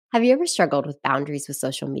Have you ever struggled with boundaries with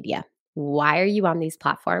social media? Why are you on these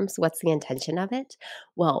platforms? What's the intention of it?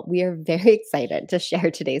 Well, we are very excited to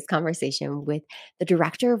share today's conversation with the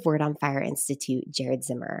director of Word on Fire Institute, Jared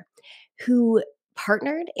Zimmerer, who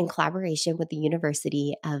partnered in collaboration with the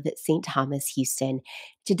University of St. Thomas, Houston,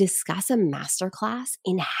 to discuss a masterclass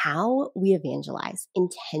in how we evangelize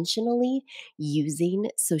intentionally using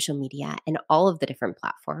social media and all of the different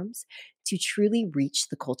platforms to truly reach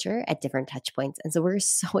the culture at different touch points. And so we're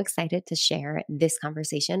so excited to share this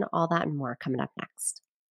conversation, all that and more coming up next.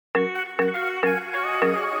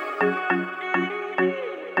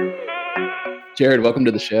 Jared, welcome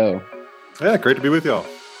to the show. Yeah, great to be with y'all.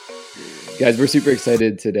 Guys, we're super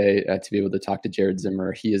excited today to be able to talk to Jared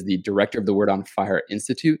Zimmerer. He is the director of the Word on Fire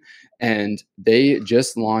Institute, and they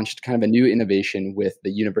just launched kind of a new innovation with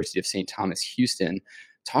the University of St. Thomas, Houston,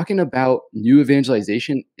 talking about new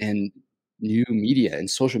evangelization and new media and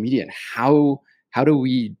social media and how do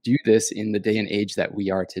we do this in the day and age that we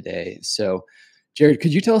are today. So, Jared,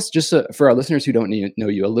 could you tell us just for our listeners who don't know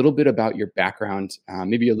you, a little bit about your background,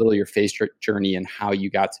 maybe a little your faith journey and how you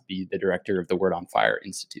got to be the director of the Word on Fire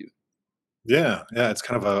Institute? Yeah, it's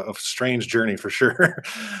kind of a strange journey for sure.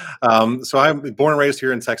 So I'm born and raised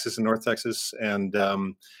here in Texas, in North Texas, and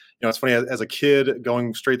it's funny. As a kid,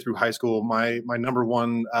 going straight through high school, my number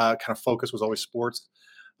one kind of focus was always sports.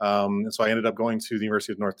 And so I ended up going to the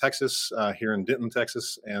University of North Texas here in Denton,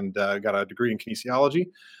 Texas, and got a degree in kinesiology.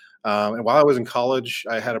 And while I was in college,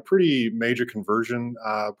 I had a pretty major conversion.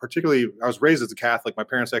 Particularly, I was raised as a Catholic. My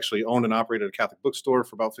parents actually owned and operated a Catholic bookstore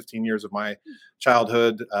for about 15 years of my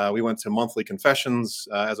childhood. We went to monthly confessions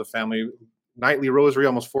as a family, nightly rosary,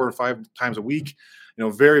 almost 4 or 5 times a week.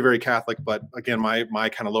 Very, very Catholic. But again, my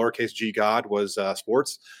kind of lowercase g God was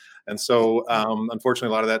sports. And so,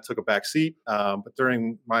 unfortunately, a lot of that took a back seat. But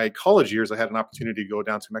during my college years, I had an opportunity to go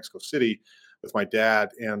down to Mexico City with my dad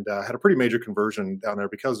and had a pretty major conversion down there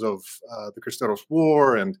because of the Cristeros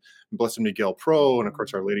War and Blessed Miguel Pro and, of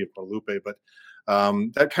course, Our Lady of Guadalupe. But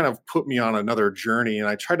that kind of put me on another journey. And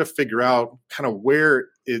I tried to figure out kind of where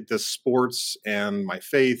the sports and my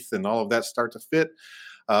faith and all of that start to fit.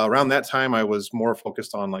 Around that time, I was more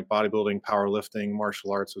focused on like bodybuilding, powerlifting,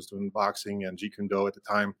 martial arts. I was doing boxing and Jeet Kune Do at the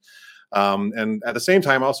time. And at the same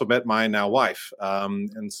time, I also met my now wife.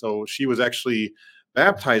 And so she was actually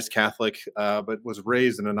baptized Catholic, but was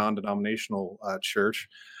raised in a non-denominational church.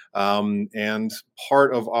 And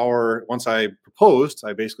part of once I proposed,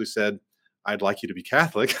 I basically said, I'd like you to be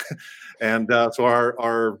Catholic. And so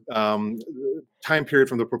our time period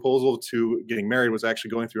from the proposal to getting married was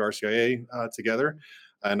actually going through RCIA together.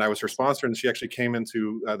 And I was her sponsor, and she actually came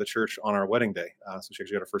into the church on our wedding day. So she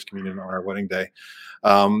actually got her first communion on our wedding day.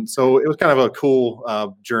 So it was kind of a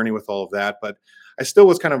cool journey with all of that. But I still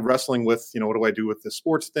was kind of wrestling with, what do I do with this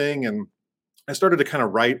sports thing? And I started to kind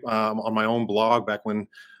of write on my own blog back when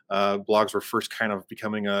blogs were first kind of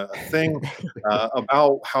becoming a thing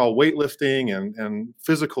about how weightlifting and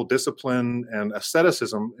physical discipline and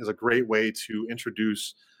asceticism is a great way to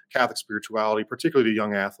introduce Catholic spirituality, particularly to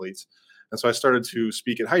young athletes. And so I started to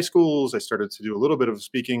speak at high schools. I started to do a little bit of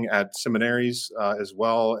speaking at seminaries as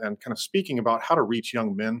well, and kind of speaking about how to reach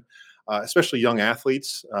young men, especially young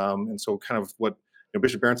athletes. And so kind of what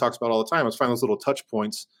Bishop Barron talks about all the time is find those little touch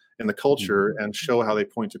points in the culture and show how they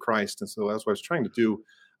point to Christ. And so that's what I was trying to do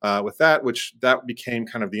with that, which that became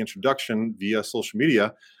kind of the introduction via social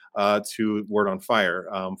media to Word on Fire.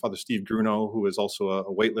 Father Steve Grunow, who is also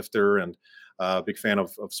a weightlifter and a big fan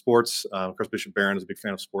of sports. Of course, Bishop Barron is a big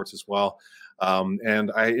fan of sports as well.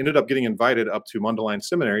 And I ended up getting invited up to Mundelein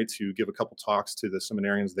Seminary to give a couple talks to the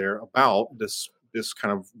seminarians there about this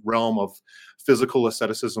kind of realm of physical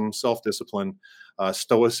asceticism, self-discipline,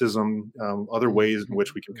 stoicism, other ways in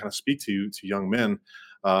which we can kind of speak to young men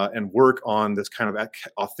and work on this kind of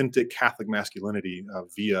authentic Catholic masculinity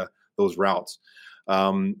via those routes.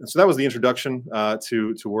 And so that was the introduction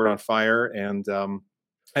to Word on Fire. And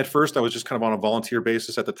at first, I was just kind of on a volunteer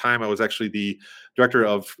basis. At the time, I was actually the director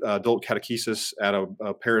of adult catechesis at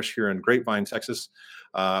a parish here in Grapevine, Texas.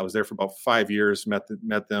 I was there for about 5 years, met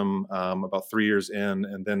them about 3 years in,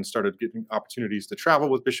 and then started getting opportunities to travel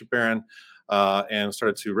with Bishop Barron and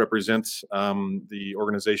started to represent the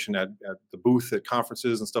organization at the booth at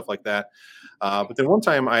conferences and stuff like that. But then one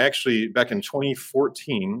time, I actually, back in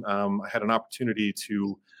 2014, I had an opportunity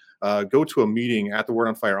to go to a meeting at the Word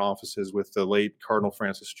on Fire offices with the late Cardinal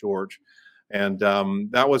Francis George. And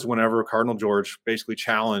that was whenever Cardinal George basically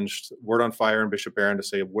challenged Word on Fire and Bishop Barron to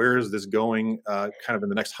say, where is this going kind of in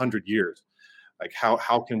the next 100 years? Like,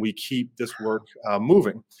 how can we keep this work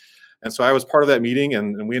moving? And so I was part of that meeting,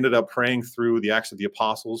 and we ended up praying through the Acts of the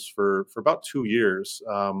Apostles for about 2 years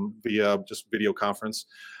via just video conference.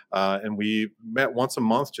 And we met once a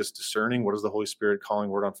month, just discerning what is the Holy Spirit calling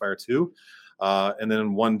Word on Fire to. And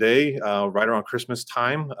then one day, right around Christmas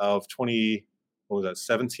time of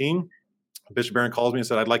 17, Bishop Barron calls me and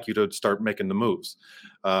said, "I'd like you to start making the moves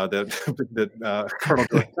that Cardinal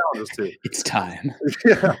George challenged us to." It's time.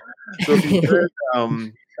 Yeah. So if you read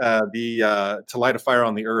To Light a Fire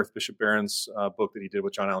on the Earth, Bishop Barron's book that he did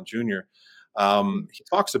with John Allen Jr., he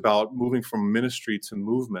talks about moving from ministry to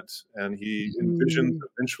movement, and he envisions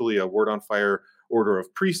eventually a Word on Fire order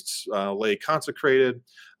of priests, lay consecrated,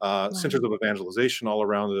 centers of evangelization all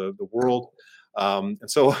around the world.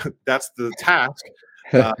 And so that's the task.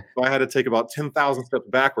 So I had to take about 10,000 steps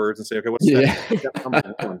backwards and say, okay, what's that step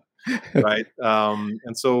number one? Right.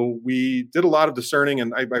 And so we did a lot of discerning,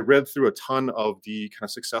 and I read through a ton of the kind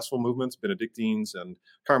of successful movements, Benedictines and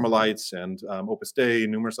Carmelites and Opus Dei,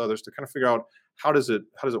 and numerous others, to kind of figure out how does it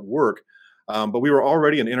work. But we were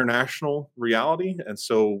already an international reality, and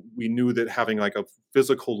so we knew that having like a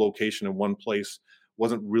physical location in one place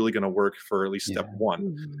wasn't really going to work for at least step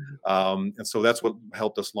one. And so that's what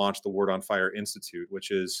helped us launch the Word on Fire Institute, which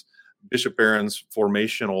is Bishop Barron's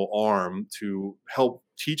formational arm to help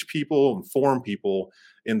teach people and form people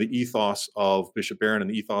in the ethos of Bishop Barron and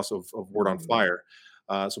the ethos of Word on Fire.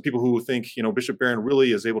 So people who think, Bishop Barron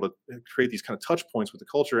really is able to create these kind of touch points with the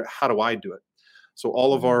culture, how do I do it? So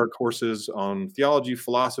all of our courses on theology,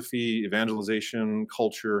 philosophy, evangelization,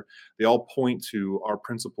 culture, they all point to our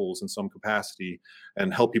principles in some capacity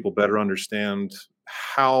and help people better understand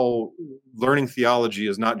how learning theology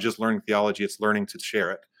is not just learning theology, it's learning to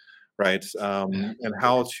share it. Right. And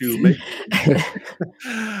how to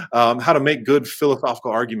make good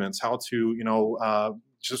philosophical arguments, how to,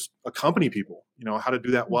 just accompany people, how to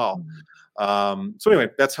do that well. So anyway,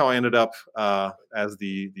 that's how I ended up as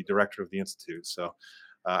the director of the Institute. So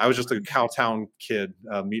I was just a Cowtown kid,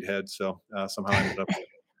 meathead. So somehow I ended up.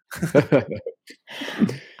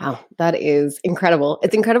 Wow, that is incredible.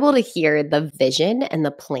 It's incredible to hear the vision and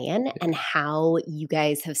the plan and how you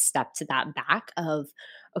guys have stepped to that back of,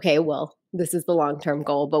 okay, well, this is the long-term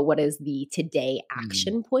goal, but what is the today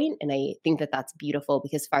action point? And I think that that's beautiful,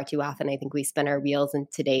 because far too often I think we spin our wheels in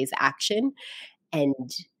today's action and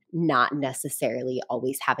not necessarily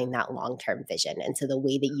always having that long-term vision. And so the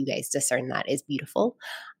way that you guys discern that is beautiful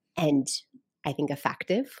and I think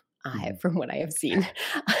effective. From what I have seen,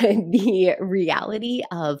 the reality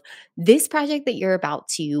of this project that you're about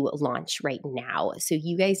to launch right now. So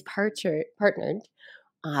you guys partnered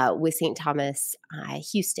with St. Thomas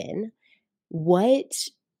Houston. What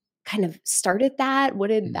kind of started that? What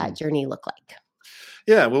did that journey look like?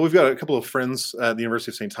 Yeah, well, we've got a couple of friends at the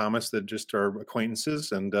University of St. Thomas that just are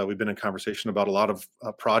acquaintances, and we've been in conversation about a lot of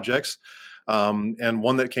projects. And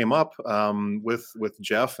one that came up with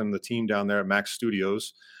Jeff and the team down there at Max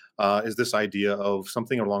Studios is this idea of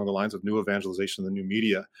something along the lines of new evangelization, the new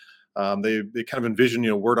media. They kind of envision,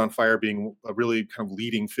 Word on Fire being a really kind of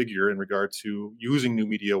leading figure in regard to using new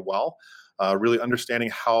media well, really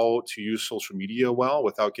understanding how to use social media well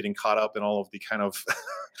without getting caught up in all of the kind of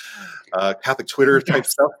Catholic Twitter type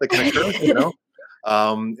stuff that can occur,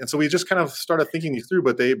 And so we just kind of started thinking these through,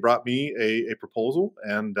 but they brought me a proposal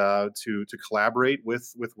and to collaborate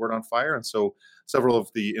with Word on Fire. And so several of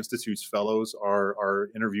the Institute's fellows are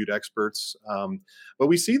interviewed experts. But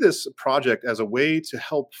we see this project as a way to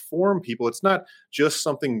help form people. It's not just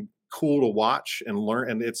something cool to watch and learn.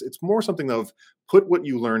 And it's more something of put what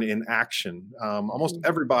you learn in action. Almost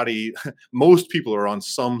everybody, most people are on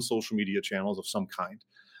some social media channels of some kind.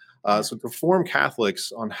 So to form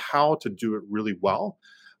Catholics on how to do it really well,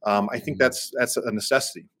 I think that's a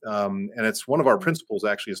necessity. And it's one of our principles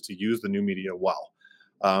actually is to use the new media well.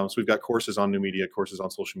 So we've got courses on new media, courses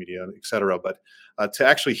on social media, et cetera. But to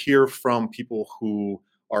actually hear from people who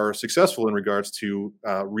are successful in regards to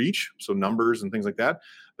reach, so numbers and things like that,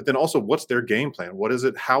 but then also what's their game plan? What is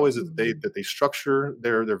it? How is it that they structure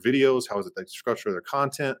their videos? How is it they structure their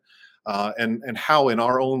content? And how in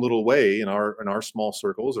our own little way, in our small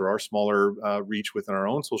circles or our smaller reach within our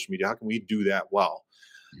own social media, how can we do that well?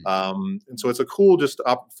 And so it's a cool just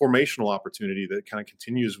formational opportunity that kind of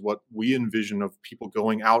continues what we envision of people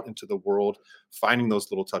going out into the world, finding those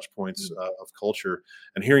little touch points of culture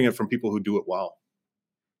and hearing it from people who do it well.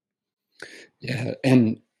 Yeah.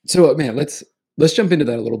 And so, man, let's jump into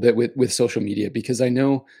that a little bit with social media, because I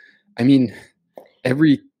know,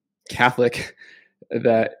 every Catholic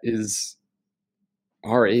that is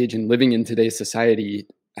our age and living in today's society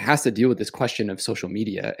has to deal with this question of social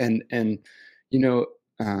media. And I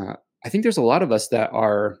think there's a lot of us that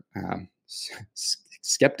are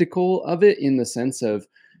skeptical of it, in the sense of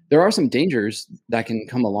there are some dangers that can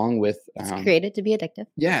come along with. It's created to be addictive.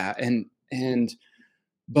 Yeah. And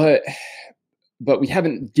but we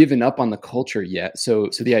haven't given up on the culture yet. So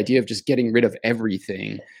the idea of just getting rid of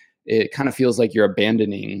everything, it kind of feels like you're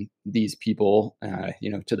abandoning these people,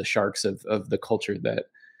 to the sharks of the culture that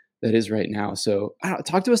is right now. So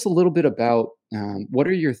talk to us a little bit about what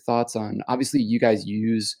are your thoughts on, obviously you guys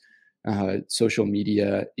use social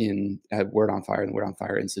media at Word on Fire and the Word on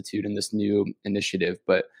Fire Institute in this new initiative,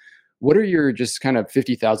 but what are your just kind of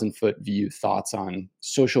 50,000 foot view thoughts on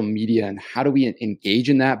social media and how do we engage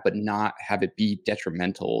in that, but not have it be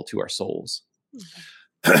detrimental to our souls?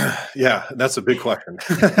 Yeah, that's a big question.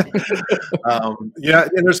 Yeah,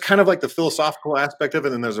 and there's kind of like the philosophical aspect of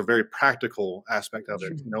it, and there's a very practical aspect of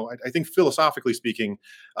it. I think philosophically speaking,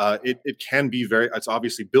 it can be it's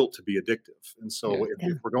obviously built to be addictive. And so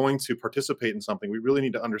if we're going to participate in something, we really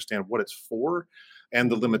need to understand what it's for and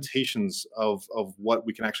the limitations of what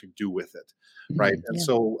we can actually do with it. Right. And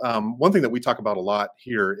so one thing that we talk about a lot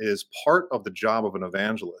here is part of the job of an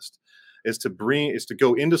evangelist is to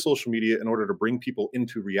go into social media in order to bring people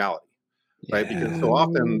into reality, right? Because so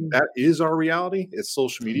often that is our reality. It's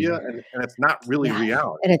social media, and it's not really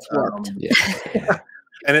reality, and it's warped.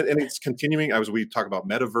 And it's continuing. As we talk about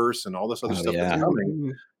metaverse and all this other stuff that's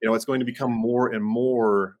coming, it's going to become more and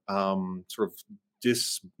more sort of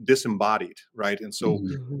disembodied, right? And so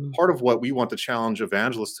part of what we want to challenge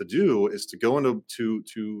evangelists to do is to go into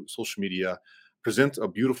to social media, present a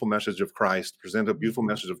beautiful message of Christ, present a beautiful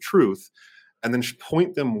message of truth, and then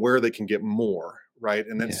point them where they can get more, right?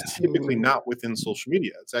 And that's typically not within social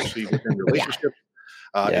media. It's actually within relationships.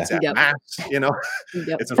 It's at mass,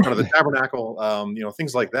 it's in front of the tabernacle,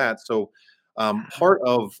 things like that. So part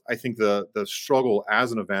of, I think, the struggle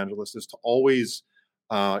as an evangelist is to always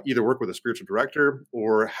either work with a spiritual director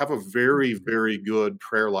or have a very, very good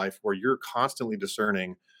prayer life where you're constantly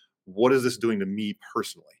discerning, what is this doing to me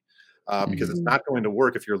personally? Because it's not going to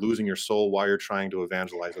work if you're losing your soul while you're trying to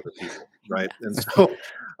evangelize other people, right? And so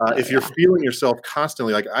if you're feeling yourself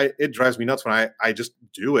constantly, like it drives me nuts when I just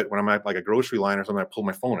do it when I'm at like a grocery line or something, I pull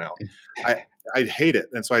my phone out. I hate it.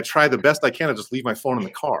 And so I try the best I can to just leave my phone in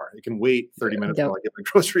the car. It can wait 30 minutes while I get my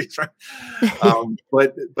groceries, right?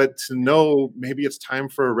 But to know maybe it's time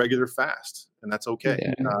for a regular fast, and that's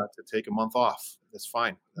okay. To take a month off, it's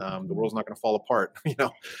fine. The world's not going to fall apart,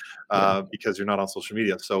 because you're not on social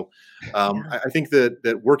media. So I think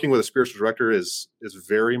that working with a spiritual director is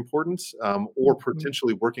very important, or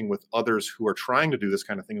potentially working with others who are trying to do this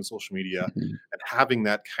kind of thing in social media and having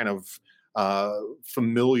that kind of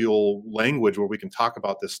familial language where we can talk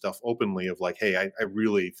about this stuff openly of like, hey, I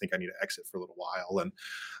really think I need to exit for a little while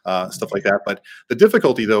and stuff like that. But the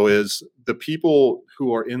difficulty though is the people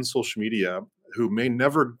who are in social media who may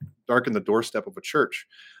never darken the doorstep of a church,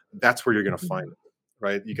 that's where you're going to find it,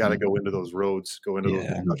 right? You got to go into those roads, go into those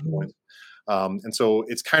touch points. And so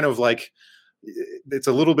it's kind of like, it's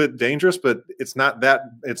a little bit dangerous, but it's not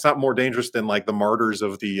more dangerous than like the martyrs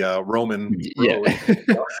of the Roman road.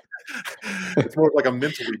 It's more like a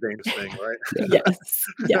mentally dangerous thing, right?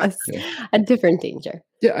 Yes. A different danger.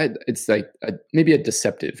 It's like maybe a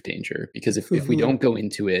deceptive danger, because if we don't go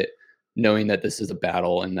into it knowing that this is a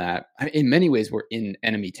battle and that in many ways we're in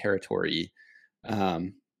enemy territory,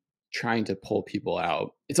 trying to pull people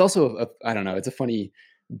out. It's also I don't know, it's a funny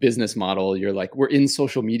business model. You're like, we're in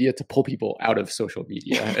social media to pull people out of social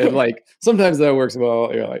media, and like sometimes that works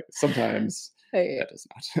well. You're like, sometimes that does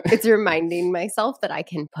not. It's reminding myself that I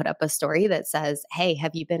can put up a story that says, hey,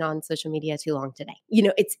 have you been on social media too long today?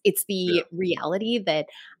 It's the reality that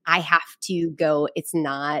I have to go. It's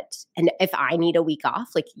not, and if I need a week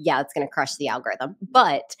off, like, it's going to crush the algorithm.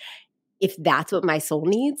 But if that's what my soul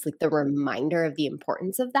needs, like the reminder of the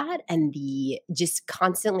importance of that and the just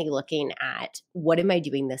constantly looking at, what am I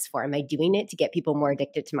doing this for? Am I doing it to get people more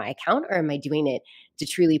addicted to my account, or am I doing it to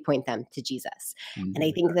truly point them to Jesus? And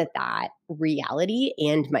I think that reality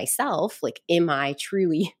and myself, like, am I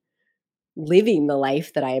truly living the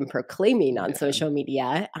life that I am proclaiming on social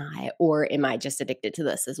media, or am I just addicted to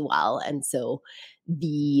this as well? And so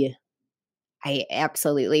I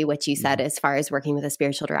absolutely, what you said as far as working with a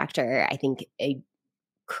spiritual director, I think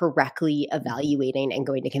correctly evaluating and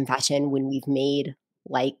going to confession when we've made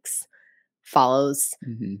likes, follows,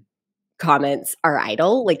 comments our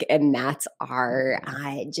idol, like, and that's our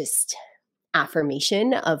just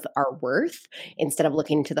affirmation of our worth, instead of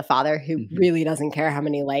looking to the Father who really doesn't care how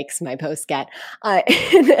many likes my posts get.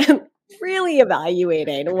 And really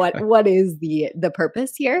evaluating what is the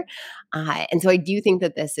purpose here. And so I do think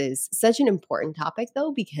that this is such an important topic,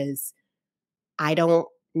 though, because I don't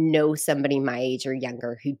know somebody my age or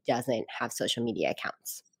younger who doesn't have social media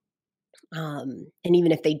accounts. And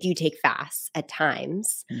even if they do take fasts at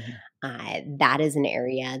times, Mhm. that is an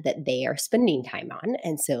area that they are spending time on.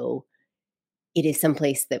 And so it is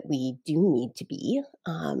someplace that we do need to be.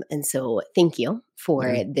 And so thank you for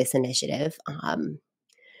Yeah. this initiative.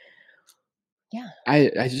 Yeah.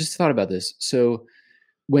 I just thought about this. So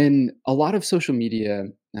when a lot of social media,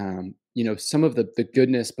 some of the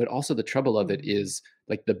goodness, but also the trouble of it Mhm. is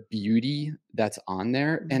like the beauty that's on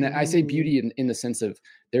there. And I say Mhm. beauty in the sense of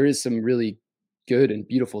there is some really good and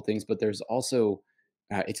beautiful things, but there's also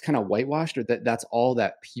it's kind of whitewashed, or that's all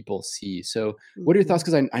that people see. So, what are your thoughts? Mhm.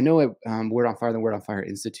 Because I know at Word on Fire, the Word on Fire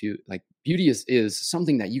Institute, like beauty is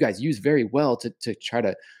something that you guys use very well to try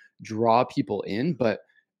to draw people in, but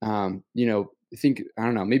I think I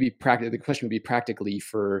don't know. Maybe the question would be practically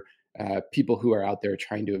for people who are out there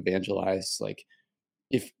trying to evangelize. Like,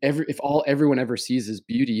 if all everyone ever sees is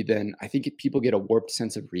beauty, then I think people get a warped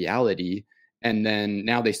sense of reality, and then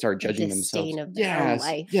now they start A judging themselves. disdain of their own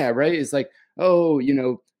Yes, yeah, life. right. It's like, oh,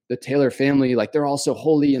 the Taylor family, like they're all so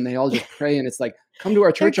holy and they all just pray, and it's like, come to our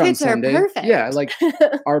Their church on kids are Sunday. Yeah, perfect.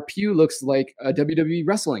 like our pew looks like a WWE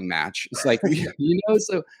wrestling match. It's like,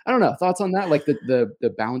 so I don't know. Thoughts on that? Like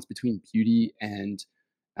the balance between beauty and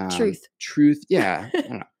Truth. truth. Yeah, I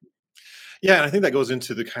don't know. Yeah, and I think that goes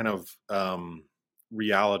into the kind of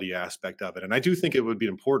reality aspect of it. And I do think it would be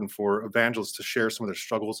important for evangelists to share some of their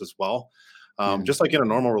struggles as well. Yeah. Just like in a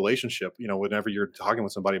normal relationship, whenever you're talking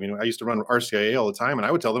with somebody, I mean, I used to run RCIA all the time, and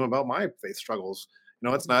I would tell them about my faith struggles.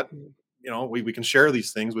 It's not, Mhm. we can share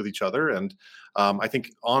these things with each other. And I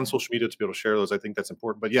think on Yeah. social media to be able to share those, I think that's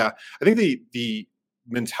important. But yeah, I think the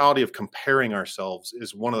mentality of comparing ourselves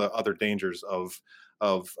is one of the other dangers of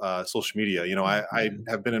social media. I Mhm.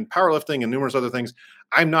 have been in powerlifting and numerous other things.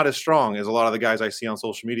 I'm not as strong as a lot of the guys I see on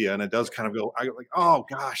social media, and it does kind of go. I go like, oh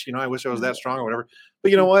gosh, I wish I was that strong or whatever.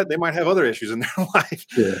 But you know what? They might have other issues in their life,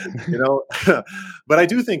 Yeah. you know. But I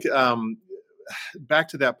do think back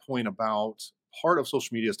to that point about part of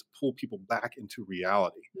social media is to pull people back into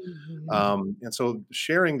reality. Mhm. And so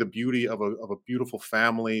sharing the beauty of a beautiful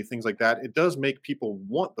family, things like that, it does make people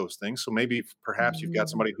want those things. So maybe perhaps you've got Mhm.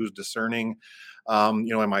 somebody who's discerning,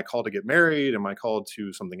 am I called to get married? Am I called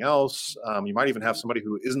to something else? You might even have somebody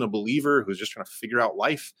who isn't a believer who's just trying to figure out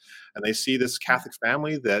life. And they see this Yeah. Catholic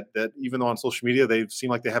family that even though on social media they seem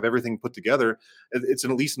like they have everything put together, it's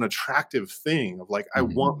at least an attractive thing of like, I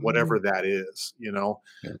Mhm. want whatever Mhm. that is. Yeah.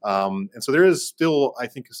 And so there is still, I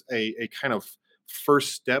think, a kind of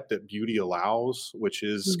first step that beauty allows, which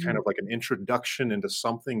is kind Mhm. of like an introduction into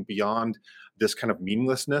something beyond this kind of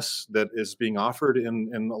meaninglessness that is being offered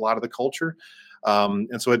in a lot of the culture.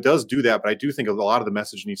 And so it does do that, but I do think a lot of the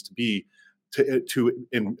message needs to be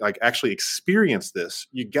like actually experience this.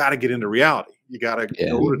 You got to get into reality. You got to Yeah.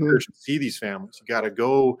 go to Mhm. church and see these families. You got to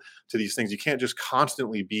go to these things. You can't just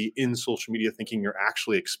constantly be in social media thinking you're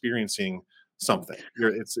actually experiencing something.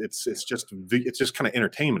 It's just kind of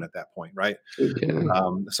entertainment at that point, right? Yeah.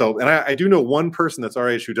 Mhm. And I do know one person that's our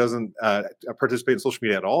age who doesn't participate in social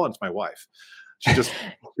media at all, and it's my wife. She just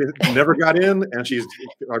never got in, and she's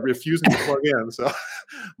refusing to plug in. So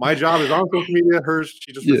my job is on social media. Hers,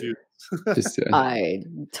 she just Yeah. refuses. Just I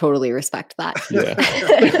totally respect that.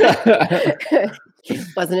 yeah.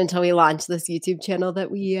 Wasn't until we launched this YouTube channel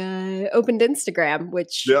that we opened Instagram,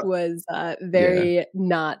 which Yeah. was Yeah. very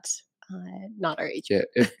not our age Yeah.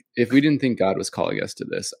 group. If we didn't think God was calling us to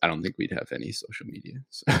this, I don't think we'd have any social media.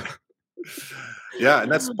 So Yeah,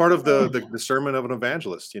 and that's part of the discernment of an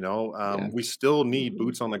evangelist. yeah. We still need Mhm.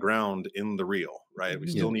 boots on the ground in the real, right? We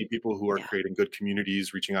Yeah. still need people who are Yeah. creating good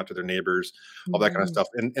communities, reaching out to their neighbors, all that kind of Mhm. stuff.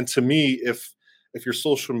 And to me, if your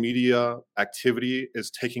social media activity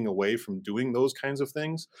is taking away from doing those kinds of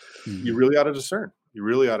things, you Mhm. really ought to discern. You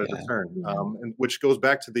really ought to Yeah. discern, Yeah. and which goes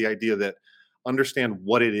back to the idea that understand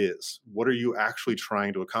what it is. What are you actually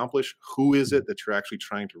trying to accomplish? Who is Mhm. it that you're actually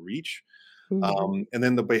trying to reach? Mhm. And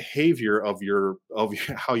then the behavior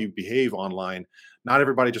how you behave online. Not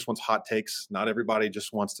everybody just wants hot takes. Not everybody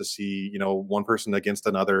just wants to see one person against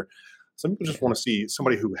another. Some people just Yeah. want to see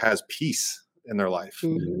somebody who has peace in their life,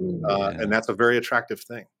 Mhm. and Yeah. that's a very attractive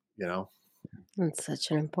thing. You know. That's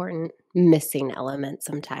such an important missing element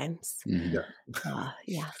sometimes. Mhm.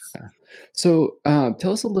 Yes. Yeah. So,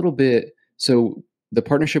 tell us a little bit. So, the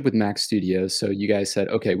partnership with Mac Studios. So, you guys said,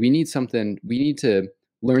 okay, we need something. We need to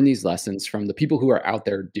learn these lessons from the people who are out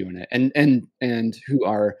there doing it, and who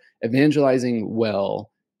are evangelizing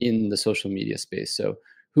well in the social media space. So,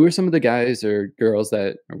 who are some of the guys or girls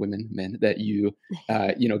that or women, men that you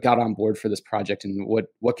got on board for this project, and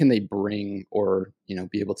what can they bring or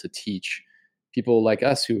be able to teach people like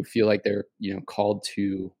us who feel like they're called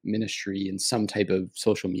to ministry in some type of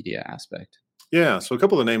social media aspect? Yeah, so a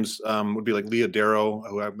couple of names would be like Leah Darrow,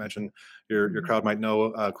 who I mentioned your Mhm. crowd might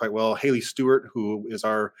know quite well. Haley Stewart, who is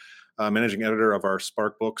our managing editor of our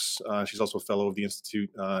Spark books. She's also a fellow of the Institute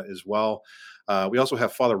as well. We also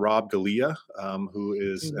have Father Rob Galea, who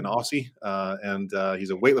is an Mhm. Aussie, and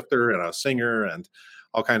he's a weightlifter and a singer and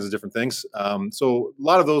all kinds of different things. So a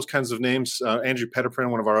lot of those kinds of names. Andrew Petiprin,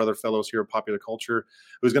 one of our other fellows here at Popular Culture,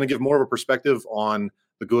 who's going to give more of a perspective on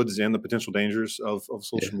the goods and the potential dangers of Yeah.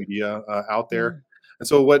 social media out there. Yeah. And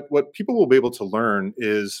so what people will be able to learn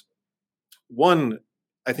is one,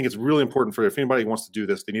 I think it's really important for if anybody wants to do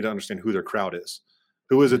this, they need to understand who their crowd is.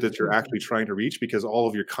 Who is it that you're Mhm. actually trying to reach? Because all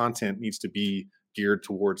of your content needs to be geared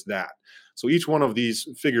towards that. So each one of these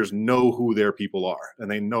figures know who their people are,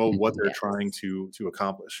 and they know what Mhm. they're trying Yes. to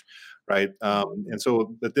accomplish, right? Mhm. And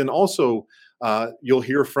so, but then also you'll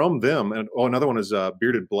hear from them. And another one is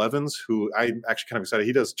Bearded Blevins, who I'm actually kind of excited.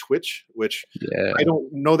 He does Twitch, which I Yeah.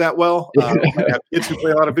 don't know that well. I have kids who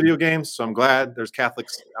play a lot of video games, so I'm glad there's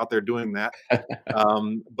Catholics out there doing that.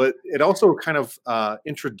 But it also kind of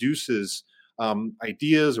introduces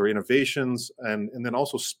ideas or innovations, and then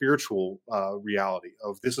also spiritual reality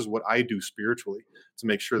of this is what I do spiritually to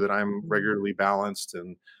make sure that I'm Mhm. regularly balanced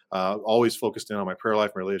and always focused in on my prayer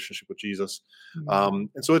life, my relationship with Jesus. Mhm.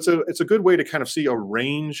 And so it's a good way to kind of see a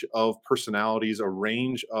range of personalities, a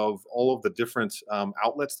range of all of the different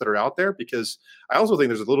outlets that are out there. Because I also think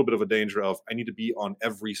there's a little bit of a danger of I need to be on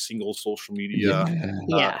every single social media Yeah.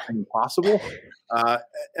 Yeah. thing possible. Uh,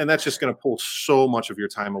 and that's just going to pull so much of your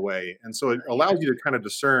time away. And so it allows you to kind of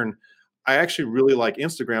discern. I actually really like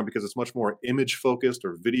Instagram because it's much more image focused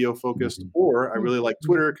or video focused, Mhm. or I really like Mhm.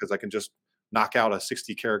 Twitter because I can just knock out a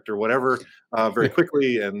 60 character whatever very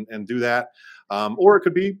quickly and do that. Or it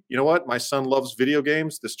could be, you know what, my son loves video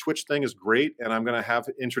games. This Twitch thing is great, and I'm going to have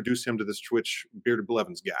introduce him to this Twitch Bearded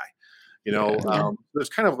Blevins guy. Yeah. Yeah. There's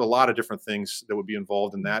kind of a lot of different things that would be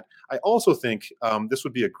involved in that. I also think this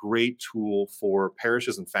would be a great tool for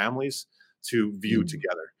parishes and families to view Mm.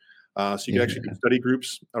 together. So you could actually do Yeah. study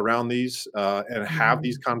groups around these and have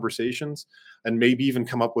these Mhm. conversations, and maybe even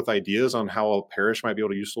come up with ideas on how a parish might be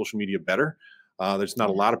able to use social media better. There's not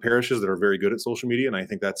a Yeah. lot of parishes that are very good at social media, and I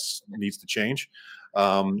think that's needs to change.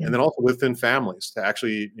 Yeah. And then also within families to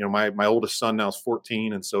actually, my oldest son now is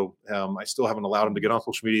 14, and so I still haven't allowed him to get on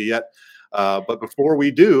social media yet. But before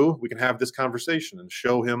we do, we can have this conversation and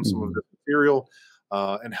show him some of Mhm. this material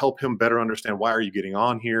and help him better understand why are you getting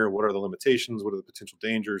on here, what are the limitations, what are the potential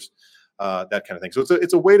dangers, that kind of thing. So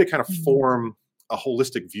it's a way to kind of Mhm. form a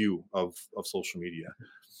holistic view of social media.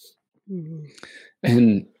 Mhm.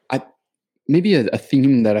 And I maybe a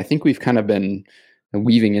theme that I think we've kind of been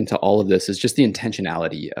weaving into all of this is just the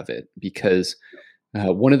intentionality of it. Because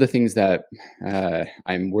one of the things that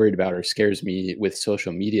I'm worried about or scares me with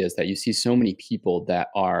social media is that you see so many people that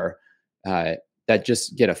are uh, that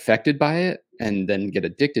just get affected by it and then get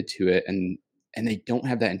addicted to it, and they don't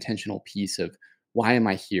have that intentional piece of why am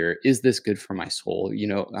I here? Is this good for my soul?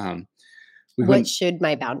 We What went, should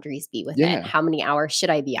my boundaries be with it? yeah, How many hours should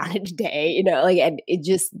I be on it a day? Like, and it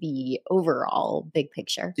just the overall big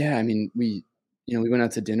picture. yeah. I mean, we went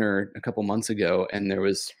out to dinner a couple months ago, and there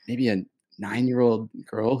was maybe a 9-year-old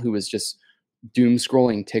girl who was just doom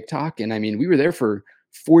scrolling TikTok. And I mean, we were there for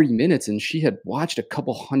 40 minutes and she had watched a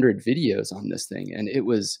couple hundred videos on this thing. And it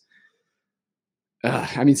was,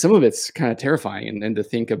 I mean, some of it's kind of terrifying. And to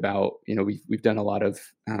think about, we've done a lot of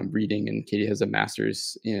reading, and Katie has a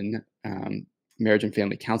master's in marriage and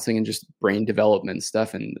family counseling and just brain development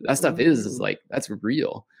stuff. And that stuff is Mhm. like, that's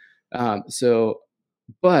real. So,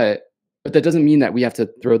 but that doesn't mean that we have to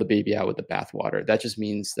throw the baby out with the bathwater. That just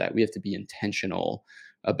means that we have to be intentional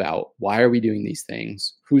about why are we doing these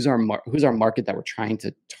things? Who's our market that we're trying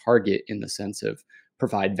to target in the sense of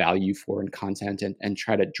provide value for and content, and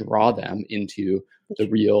try to draw them into The the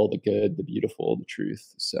truth. real, the good, the beautiful, the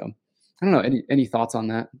truth. So I don't know. Any thoughts on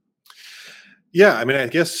that? Yeah, I mean, I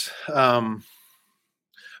guess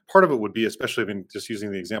part of it would be, especially in just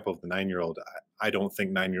using the example of the 9-year-old. I don't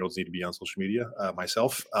think 9-year-olds need to be on social media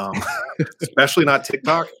myself, especially not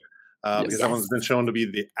TikTok. Because Yes. that one's been Yes. shown to be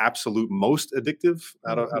the absolute most addictive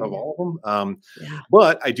out of Mhm. all of them. Yeah.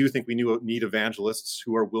 But I do think we need evangelists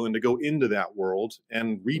who are willing to go into that world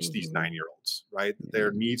and reach these Mhm. 9-year-olds. Right, Yeah.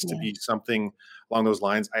 there needs to Yeah. be something along those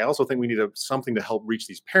lines. I also think we need something to help reach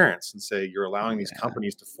these parents and say you're allowing these Yeah.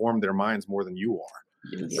 companies to form their minds more than you are.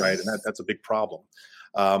 Right, and Yes. Yes. that's a big problem.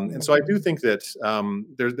 And so I do Mhm. think that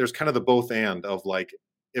there's kind of the both and of like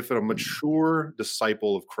if a mature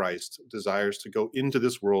disciple of Christ desires to go into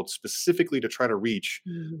this world specifically to try to reach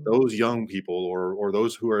Mhm. those young people or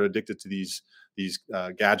those who are addicted to these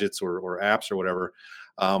gadgets or apps or whatever,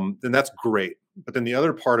 then that's great. But then the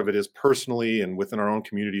other part of it is personally and within our own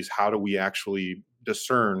communities, how do we actually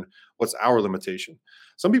discern what's our limitation?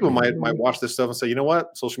 Some people might Mhm. watch this stuff and say, you know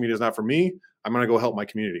what, social media is not for me. I'm going to go help my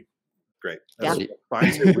community. Great, Yeah. that's Right.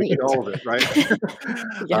 fine too. We need Great. all of it, right?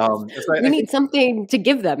 Yes. And so We I need think something to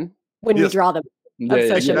give them when we yes, draw them of Yeah,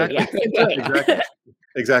 social yeah. media. exactly, So great. exactly.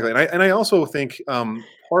 Exactly. And I also think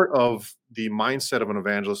part of the mindset of an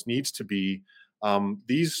evangelist needs to be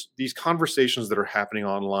these conversations that are happening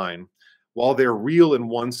online, while they're real in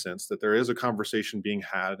one sense, that there is a conversation being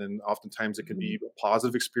had, and oftentimes it can Mhm. be a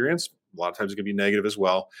positive experience, a lot of times it can be negative as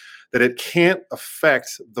well, that it can't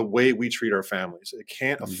affect the way we treat our families. It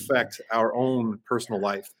can't Mhm. affect our own personal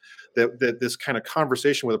life. That this kind of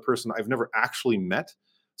conversation with a person I've never actually met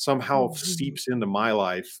somehow Mhm. seeps into my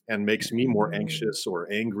life and makes me more Mhm. anxious or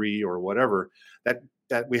angry or whatever,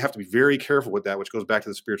 that we have to be very careful with that, which goes back to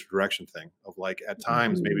the spiritual direction thing of like at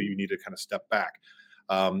times maybe Mhm. you need to kind of step back.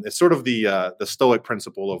 It's sort of the stoic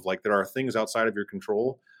principle of like there are things outside of your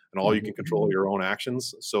control and all you can control are Mhm. your own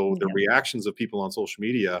actions. So the Yep. reactions of people on social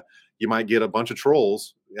media, you might get a bunch of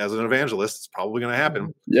trolls. As an evangelist, it's probably going to happen.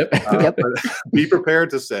 Mhm. Yep. Yep. But be prepared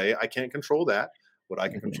to say, I can't control that. What I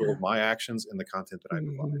can control is Yeah. my actions and the content that I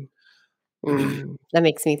Mhm. provide. That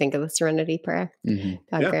makes me think of the serenity prayer. Mhm.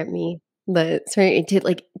 God Yeah. grant me the serenity to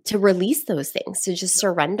like to release those things, to just Yeah.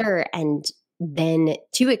 surrender and then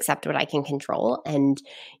to accept what I can control. And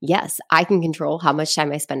yes, I can control how much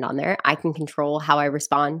time I spend on there. I can control how I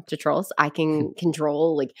respond to trolls. I can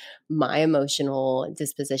control like my emotional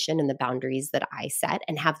disposition and the boundaries that I set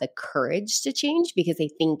and have the courage to change because I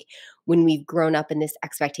think when we've grown up in this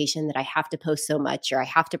expectation that I have to post so much or I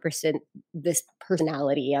have to present this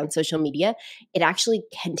personality on social media, it actually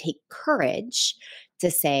can take courage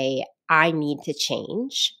to say, I need to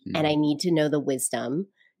change and I Mhm. need to know the wisdom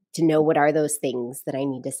to know what are those things that I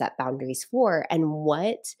need to set boundaries for and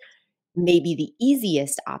what may be the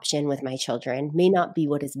easiest option with my children may not be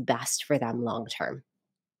what is best for them long term.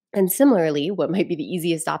 And similarly, what might be the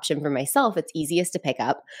easiest option for myself, it's easiest to pick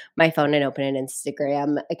up my phone and open an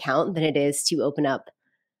Instagram account than it is to open up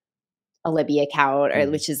a Libby account, or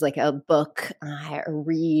Mhm. which is like a book, or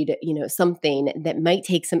read, something that might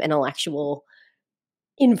take some intellectual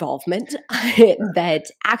involvement that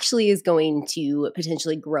actually is going to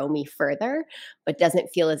potentially grow me further, but doesn't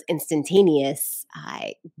feel as instantaneous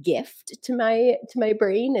gift to my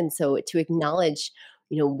brain. And so to acknowledge,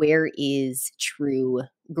 where is true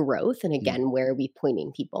growth, and Mhm. again, where are we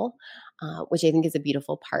pointing people, which I think is a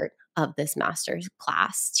beautiful part of this master's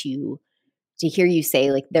class to hear you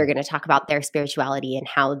say like they're going to talk about their spirituality and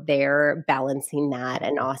how they're balancing that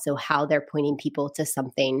and also how they're pointing people to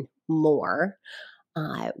something more,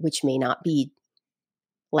 which may not be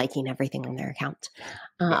liking everything on their account.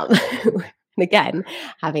 Yeah. Um, and again,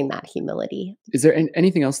 having that humility. Is there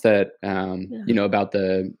anything else that Yeah. about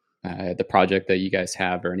the project that you guys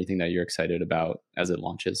have, or anything that you're excited about as it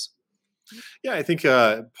launches? Yeah, I think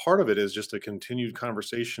part of it is just a continued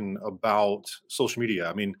conversation about social media.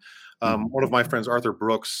 I mean, Mhm. one of my friends, Arthur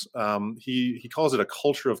Brooks, he calls it a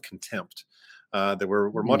culture of contempt. That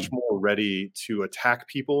we're much Mm. more ready to attack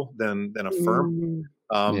people than affirm.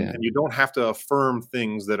 Mm, Yeah. And you don't have to affirm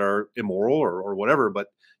things that are immoral or whatever, but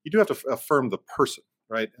you do have to affirm the person,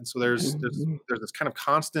 right? And so mhm, there's this kind of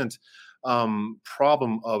constant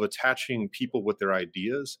problem of attaching people with their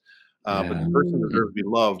ideas, but the Yeah. person mm, Mm. deserves to be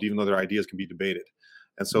loved, even though their ideas can be debated.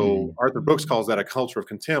 And so Mhm. Arthur Brooks mm, calls that a culture of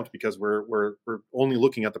contempt because we're only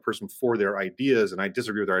looking at the person for their ideas, and I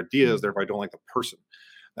disagree with their ideas, mm. therefore I don't like the person.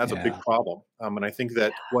 That's a big Yeah. problem. And I think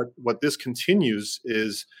that what this continues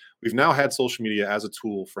is we've now had social media as a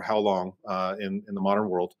tool for how long in the modern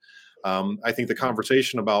world. I think the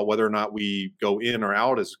conversation about whether or not we go in or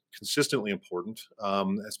out is consistently important,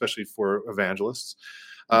 especially for evangelists.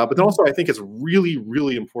 But then Mhm. also, I think it's really,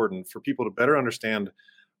 really important for people to better understand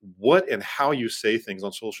what and how you say things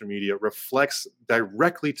on social media reflects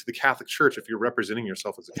directly to the Catholic Church if you're representing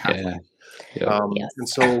yourself as a Catholic. Yeah. Yep. And Yes.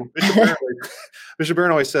 so Bishop Barron, Bishop Barron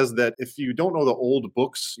always says that if you don't know the old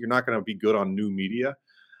books, you're not going to be good on new media.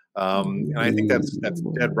 And I think that's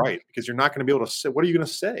dead Mm, right because you're not going to be able to say what are you going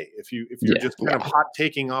to say if you're Yeah. just kind of yeah. hot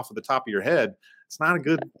taking off of the top of your head. It's not a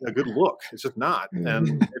good look. It's just not. And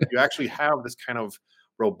Mm, if you actually have this kind of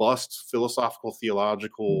robust philosophical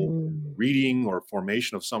theological mm, reading or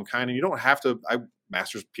formation of some kind, and you don't have to. I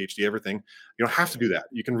master's, PhD, everything. You don't have to do that.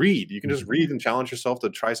 You can read. You can just Mhm. read and challenge yourself to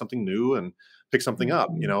try something new and pick something up.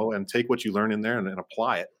 mhm, And take what you learn in there and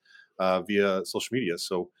apply it. via social media.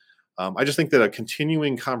 So I just think that a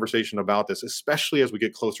continuing conversation about this, especially as we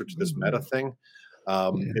get closer to this meta thing,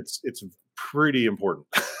 Yeah. it's pretty important.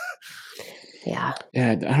 Yeah.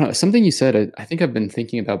 Yeah, I don't know. Something you said, I think I've been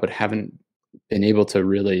thinking about, but haven't been able to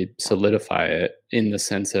really solidify it in the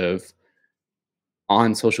sense of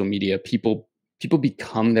on social media, people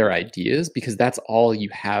become their ideas because that's all you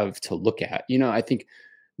have to look at. I think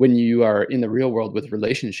when you are in the real world with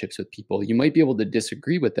relationships with people, you might be able to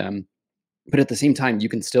disagree with them, but at the same time, you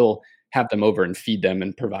can still have them over and feed them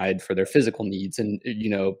and provide for their physical needs and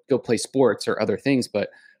go play sports or other things. But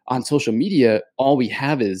on social media, all we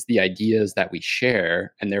have is the ideas that we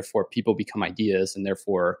share, and therefore people become ideas, and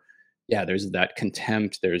therefore, yeah, there's that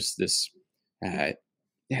contempt. There's this, uh,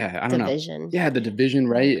 yeah, I don't know, Division. yeah, the division,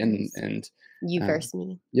 right? And Because and you uh, versus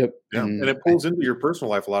me. yep, Yeah, and and it pulls into your personal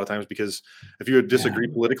life a lot of times because if you yeah, disagree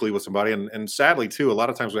politically with somebody, and sadly too, a lot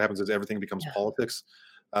of times what happens is everything becomes Yeah. politics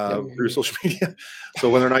yep, through Mhm. social media. So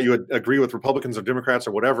whether or not you would agree with Republicans or Democrats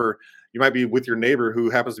or whatever, you might be with your neighbor who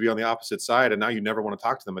happens to be on the opposite side, and now you never want to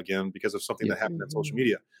talk to them again because of something that yep, happened on social Mhm.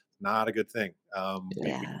 media. Not a good thing. We can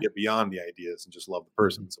Yeah. get beyond the ideas and just love the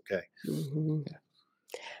person. mhm, It's okay. Mhm. yeah,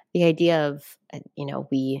 The idea of,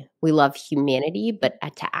 we love humanity, but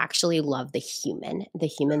to actually love the human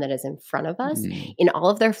that is in front of us mm, in all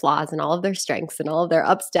of their flaws and all of their strengths and all of their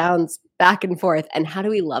ups, downs, back and forth, and how do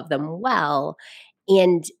we love them well?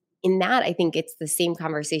 And in that, I think it's the same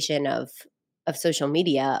conversation of social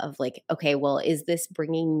media of like, okay, well, is this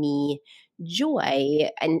bringing me joy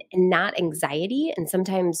and not anxiety? And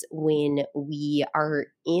sometimes when we are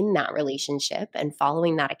in that relationship and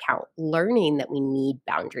following that account, learning that we need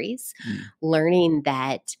boundaries, mm, learning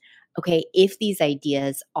that, okay, if these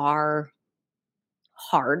ideas are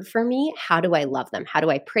hard for me, how do I love them? How do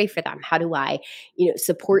I pray for them? How do I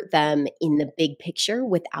support them in the big picture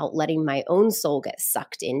without letting my own soul get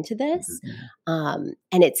sucked into this? Mhm. mm,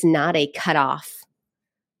 And it's not a cutoff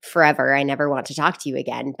forever. I never want to talk to you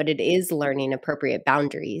again, but it is learning appropriate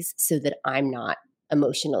boundaries so that I'm not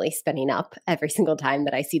emotionally spinning up every single time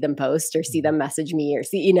that I see them post or see mhm, them message me or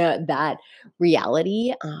see, that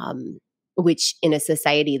reality, which in a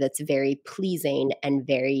society that's very pleasing and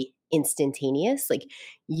very instantaneous, like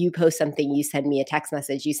you post something, you send me a text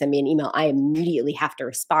message, you send me an email, I immediately have to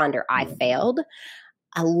respond or I yeah, failed.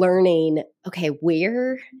 Learning, okay,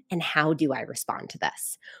 where and how do I respond to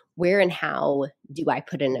this? Where and how do I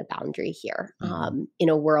put in a boundary here, mhm, in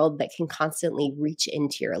a world that can constantly reach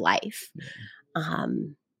into your life? yeah,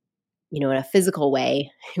 Um, in a physical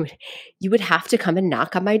way, you would have to come and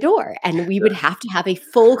knock on my door and we would have to have a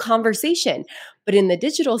full conversation. But in the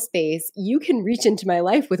digital space, you can reach into my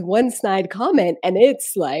life with one snide comment and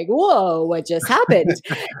it's like, whoa, what just happened?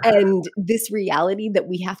 And this reality that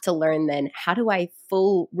we have to learn then, how do I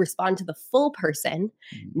full respond to the full person,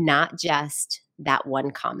 mhm, not just that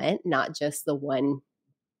one comment, not just the one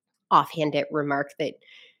offhanded remark that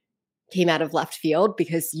came out of left field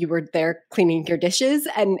because you were there cleaning your dishes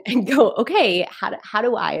and go, okay, how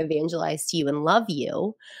do I evangelize to you and love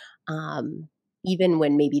you? Um, even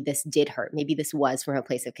when maybe this did hurt, maybe this was from a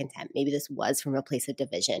place of contempt, maybe this was from a place of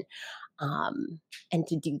division. And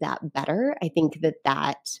to do that better, I think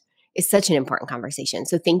that is such an important conversation.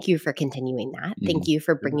 So thank you for continuing that. Thank mhm, you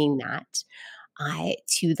for Yeah. bringing that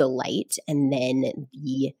to the light. And then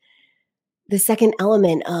the second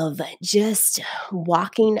element of just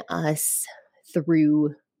walking us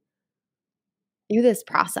through this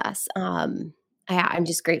process. I'm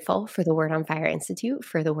just grateful for the Word on Fire Institute,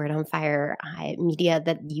 for the Word on Fire media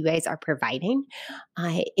that you guys are providing.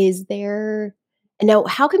 Is there now?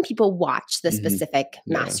 How can people watch the mhm, specific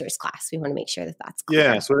yeah, master's class? We want to make sure that that's Yeah,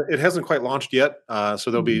 clear. so it hasn't quite launched yet.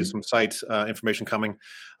 So there'll be mhm, some site information coming.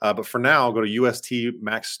 But for now, go to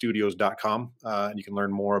ustmaxstudios.com and you can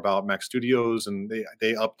learn more about Max Studios. And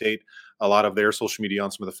they update a lot of their social media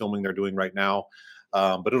on some of the filming they're doing right now.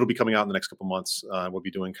 But it'll be coming out in the next couple months. We'll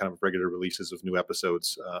be doing kind of regular releases of new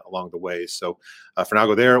episodes along the way. So for now,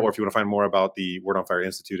 go there. Or if you want to find more about the Word on Fire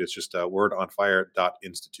Institute, it's just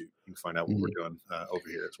wordonfire.institute. You can find out what mhm. we're doing over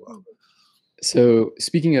here as well. So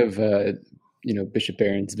speaking of Bishop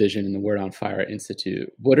Barron's vision and the Word on Fire Institute,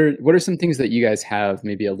 what are some things that you guys have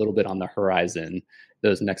maybe a little bit on the horizon,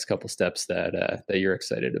 those next couple steps that you're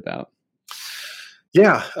excited about?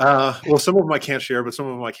 Yeah, well, some of them I can't share, but some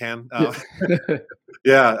of them I can. Yeah.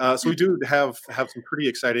 Yeah, so we do have some pretty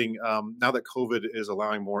exciting. Now that COVID is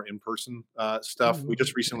allowing more in person stuff, we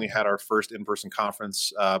just Mhm. recently had our first in person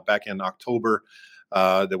conference back in October.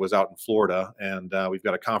 That was out in Florida, and we've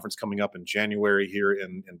got a conference coming up in January here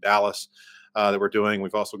in Dallas. that we're doing.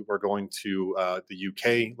 We're going to the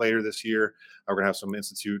UK later this year. We're going to have some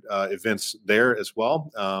institute events there as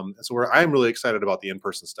well. And so I'm really excited about the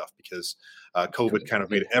in-person stuff because COVID kind of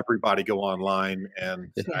made everybody go online,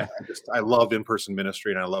 and Yeah. I love in-person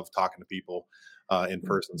ministry, and I love talking to people in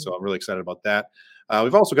person. So I'm really excited about that.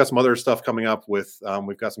 We've also got some other stuff coming up with,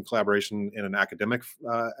 we've got some collaboration in an academic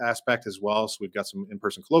aspect as well. So we've got some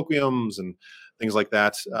in-person colloquiums and things like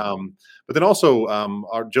that. But then also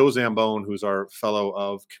our Joe Zambone, who's our fellow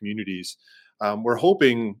of communities, we're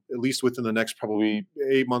hoping at least within the next probably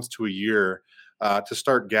 8 months to a year to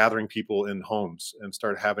start gathering people in homes and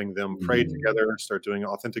start having them pray together, start doing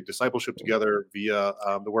authentic discipleship together via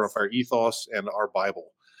the Word on Fire ethos and our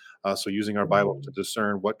Bible. So using our Bible to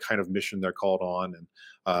discern what kind of mission they're called on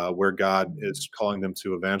and where God is calling them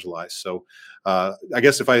to evangelize. So I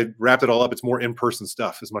guess if I wrapped it all up, it's more in-person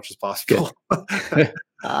stuff as much as possible.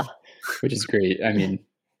 Which is great. I mean,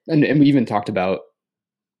 and we even talked about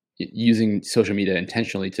using social media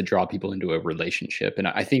intentionally to draw people into a relationship. And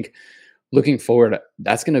I think looking forward,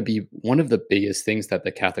 that's going to be one of the biggest things that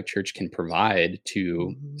the Catholic Church can provide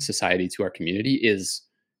to society, to our community, is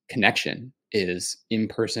connection, is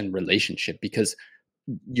in-person relationship, because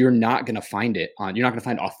you're not going to find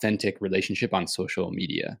authentic relationship on social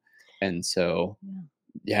media. And so,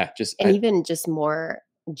 even just more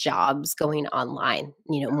jobs going online,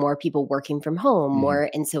 more people working from home, more.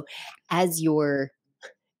 And so as your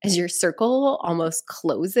circle almost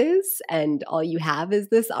closes and all you have is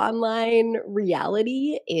this online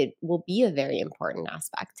reality, it will be a very important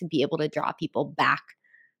aspect to be able to draw people back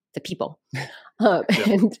to people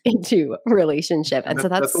and into relationship. And so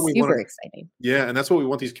that's super exciting. Yeah. And that's what we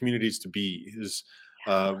want these communities to be, is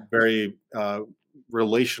very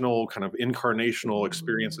relational, kind of incarnational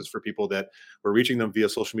experiences for people that we're reaching them via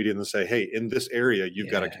social media and they say, hey, in this area,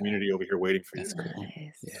 you've got a community over here waiting for you. That's cool.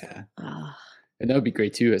 Yeah. And that would be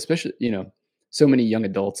great too, especially, so many young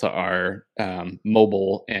adults are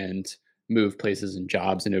mobile and move places and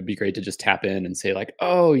jobs. And it would be great to just tap in and say like,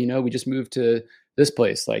 oh, we just moved to this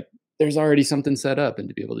place. Like there's already something set up, and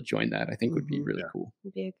to be able to join that, I think would be really cool.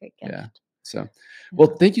 It'd be a great gift. Yeah. So,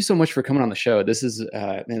 well, thank you so much for coming on the show. This is,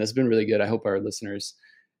 man, this has been really good. I hope our listeners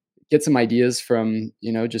get some ideas from,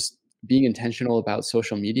 just being intentional about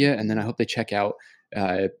social media. And then I hope they check out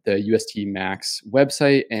the UST Max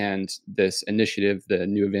website and this initiative, the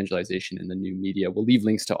new evangelization and the new media. We'll leave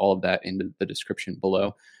links to all of that in the description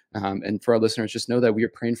below. And for our listeners, just know that we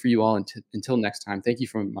are praying for you all until next time. Thank you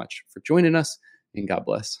so much for joining us, and God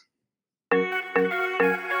bless.